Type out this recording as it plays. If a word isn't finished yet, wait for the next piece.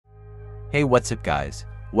Hey, what's up guys?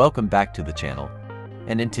 Welcome back to the channel.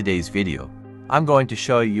 And in today's video, I'm going to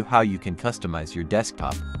show you how you can customize your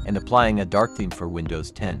desktop and applying a dark theme for Windows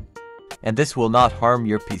 10. And this will not harm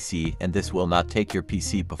your PC and this will not take your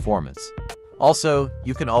PC performance. Also,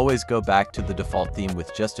 you can always go back to the default theme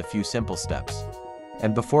with just a few simple steps.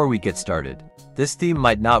 And before we get started, this theme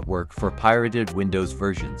might not work for pirated Windows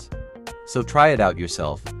versions. So try it out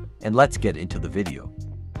yourself, and let's get into the video.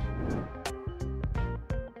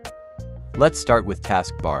 Let's start with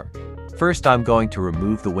Taskbar. First, I'm going to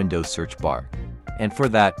remove the Windows search bar. And for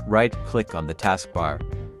that, right-click on the taskbar,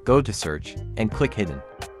 go to Search, and click Hidden.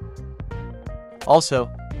 Also,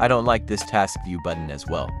 I don't like this Task View button as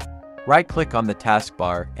well. Right-click on the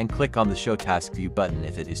taskbar and click on the Show Task View button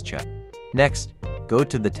if it is checked. Next, go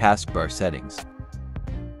to the taskbar settings.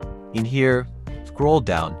 In here, scroll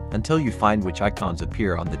down until you find which icons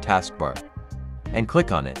appear on the taskbar, and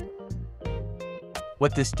click on it.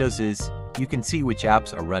 What this does is, you can see which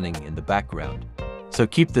apps are running in the background, so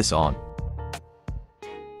keep this on.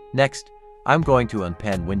 Next, I'm going to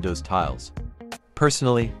unpan Windows tiles.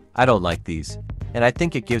 Personally, I don't like these, and I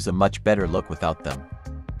think it gives a much better look without them.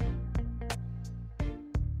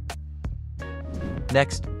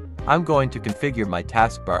 Next, I'm going to configure my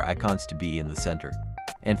taskbar icons to be in the center.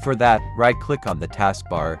 And for that, right-click on the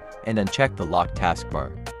taskbar and uncheck the Lock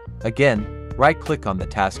Taskbar. Again, right-click on the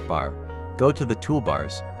taskbar, go to the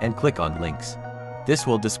toolbars, and click on Links. This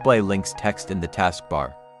will display links text in the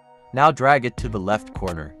taskbar. Now drag it to the left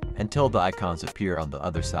corner until the icons appear on the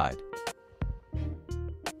other side.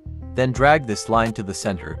 Then drag this line to the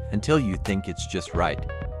center until you think it's just right.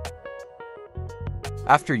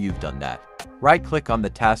 After you've done that, right-click on the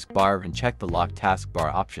taskbar and check the Lock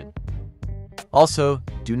Taskbar option. Also,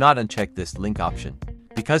 do not uncheck this link option,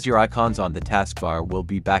 because your icons on the taskbar will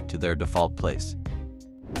be back to their default place.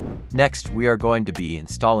 Next, we are going to be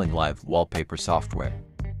installing live wallpaper software.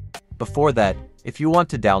 Before that, if you want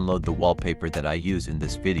to download the wallpaper that I use in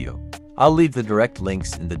this video, I'll leave the direct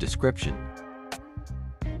links in the description.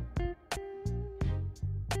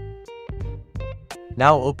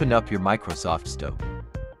 Now open up your Microsoft Store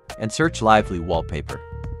and search Lively Wallpaper.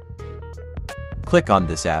 Click on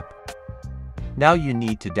this app. Now you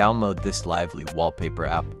need to download this Lively Wallpaper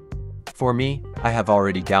app. For me, I have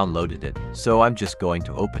already downloaded it, so I'm just going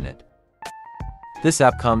to open it. This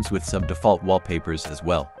app comes with some default wallpapers as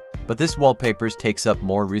well, but this wallpapers takes up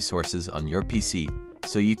more resources on your PC,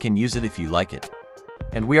 so you can use it if you like it.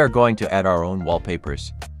 And we are going to add our own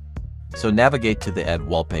wallpapers. So navigate to the Add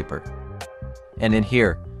Wallpaper. And in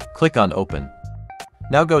here, click on Open.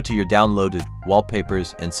 Now go to your downloaded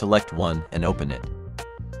wallpapers and select one and open it.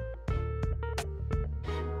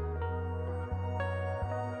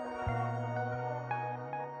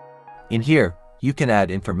 In here, you can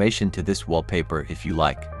add information to this wallpaper if you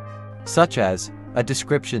like, such as a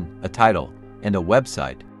description, a title, and a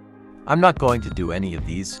website. I'm not going to do any of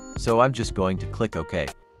these, so I'm just going to click OK.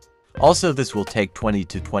 Also, this will take 20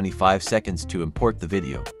 to 25 seconds to import the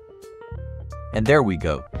video. And there we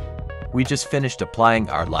go. We just finished applying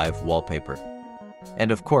our live wallpaper.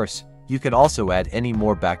 And of course, you can also add any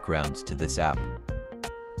more backgrounds to this app.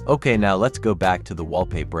 Okay, now let's go back to the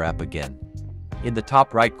Wallpaper app again. In the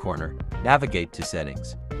top right corner, navigate to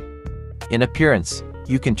Settings. In Appearance,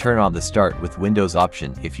 you can turn on the Start with Windows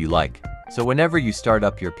option if you like. So whenever you start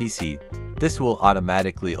up your PC, this will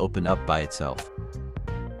automatically open up by itself.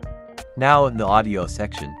 Now in the Audio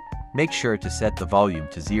section, make sure to set the volume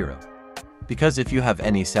to 0. Because if you have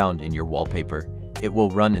any sound in your wallpaper, it will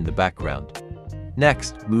run in the background.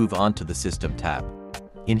 Next, move on to the System tab.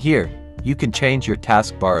 In here, you can change your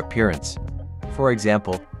taskbar appearance. For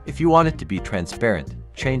example, if you want it to be transparent,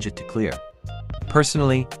 change it to clear.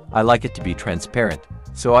 Personally, I like it to be transparent,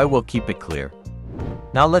 so I will keep it clear.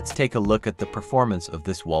 Now let's take a look at the performance of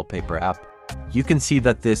this wallpaper app. You can see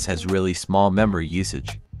that this has really small memory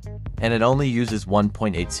usage, and it only uses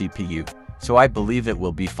 1.8 CPU. So I believe it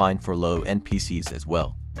will be fine for low-end PCs as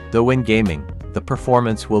well. Though in gaming, the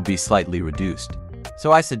performance will be slightly reduced.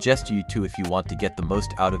 So I suggest you to if you want to get the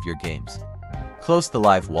most out of your games. Close the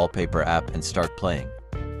live wallpaper app and start playing.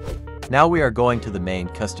 Now we are going to the main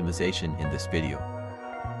customization in this video.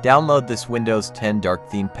 Download this Windows 10 Dark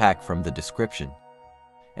Theme Pack from the description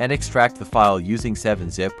and extract the file using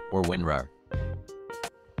 7-zip or WinRAR.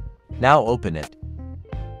 Now open it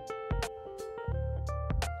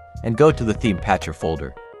and go to the Theme Patcher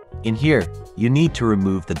folder. In here, you need to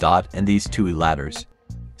remove the dot and these two ladders.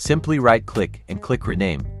 Simply right-click and click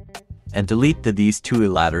Rename, and delete these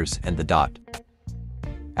two ladders and the dot.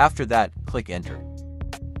 After that, click Enter,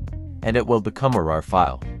 and it will become a RAR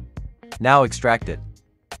file. Now extract it.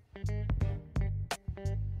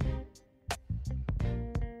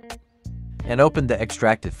 and open the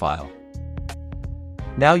extracted file.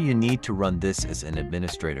 Now you need to run this as an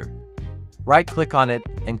administrator. Right-click on it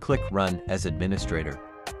and click Run as Administrator.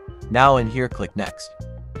 Now in here click Next.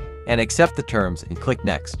 And accept the terms and click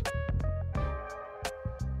Next.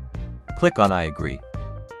 Click on I agree.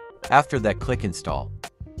 After that click Install.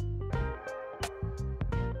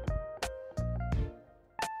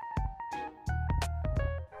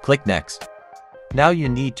 Click Next. Now you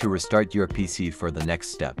need to restart your PC for the next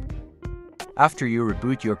step. After you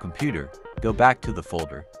reboot your computer, go back to the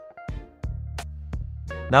folder.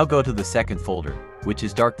 Now go to the second folder, which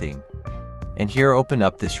is Dark Theme. And here open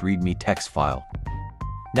up this README text file.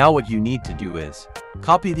 Now what you need to do is,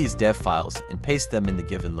 copy these dev files and paste them in the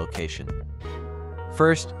given location.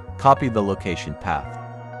 First, copy the location path.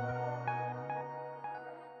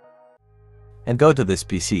 And go to this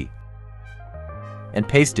PC. And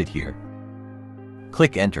paste it here.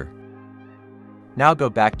 Click Enter. Now go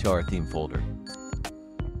back to our theme folder.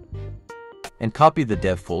 And copy the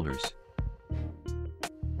dev folders.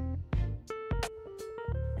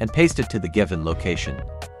 And paste it to the given location.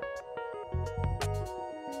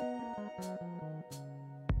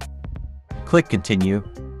 Click Continue.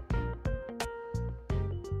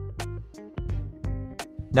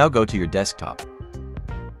 Now go to your desktop.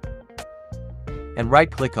 And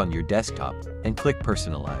right-click on your desktop and click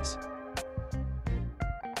Personalize.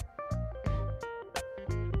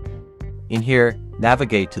 In here,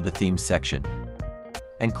 navigate to the Themes section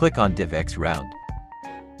and click on Div X Round.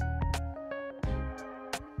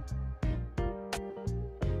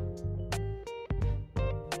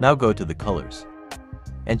 Now go to the colors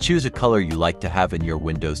and choose a color you like to have in your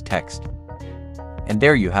Windows text. And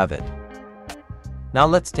there you have it. Now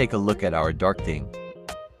let's take a look at our dark theme.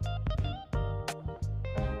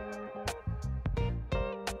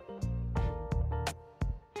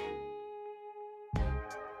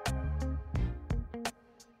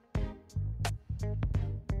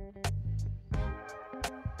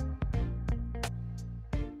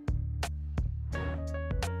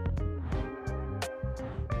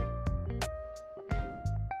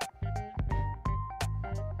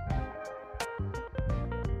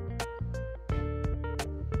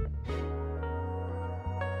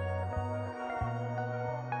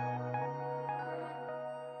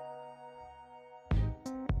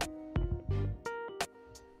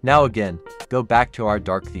 Now again, go back to our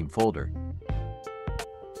dark theme folder.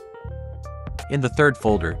 In the third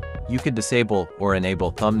folder, you can disable or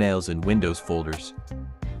enable thumbnails in Windows folders.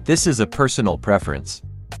 This is a personal preference.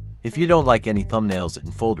 If you don't like any thumbnails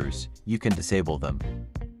in folders, you can disable them.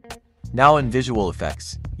 Now in visual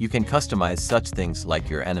effects, you can customize such things like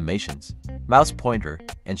your animations, mouse pointer,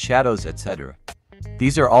 and shadows, etc.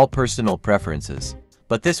 These are all personal preferences,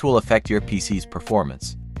 but this will affect your PC's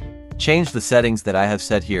performance. Change the settings that I have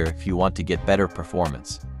set here if you want to get better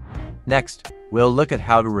performance. Next, we'll look at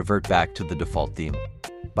how to revert back to the default theme.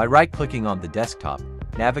 By right-clicking on the desktop,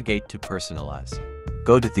 navigate to Personalize.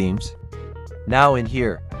 Go to Themes. Now in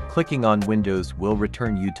here, clicking on Windows will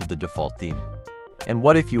return you to the default theme. And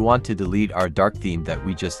what if you want to delete our dark theme that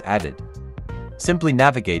we just added? Simply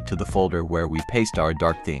navigate to the folder where we paste our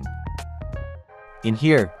dark theme. In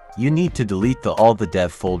here, you need to delete all the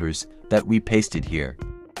dev folders that we pasted here.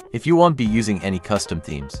 If you won't be using any custom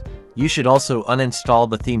themes, you should also uninstall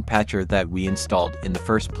the theme patcher that we installed in the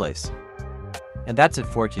first place. And that's it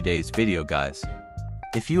for today's video, guys.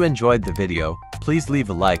 If you enjoyed the video, please leave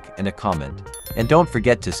a like and a comment, and don't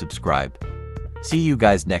forget to subscribe. See you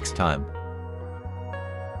guys next time.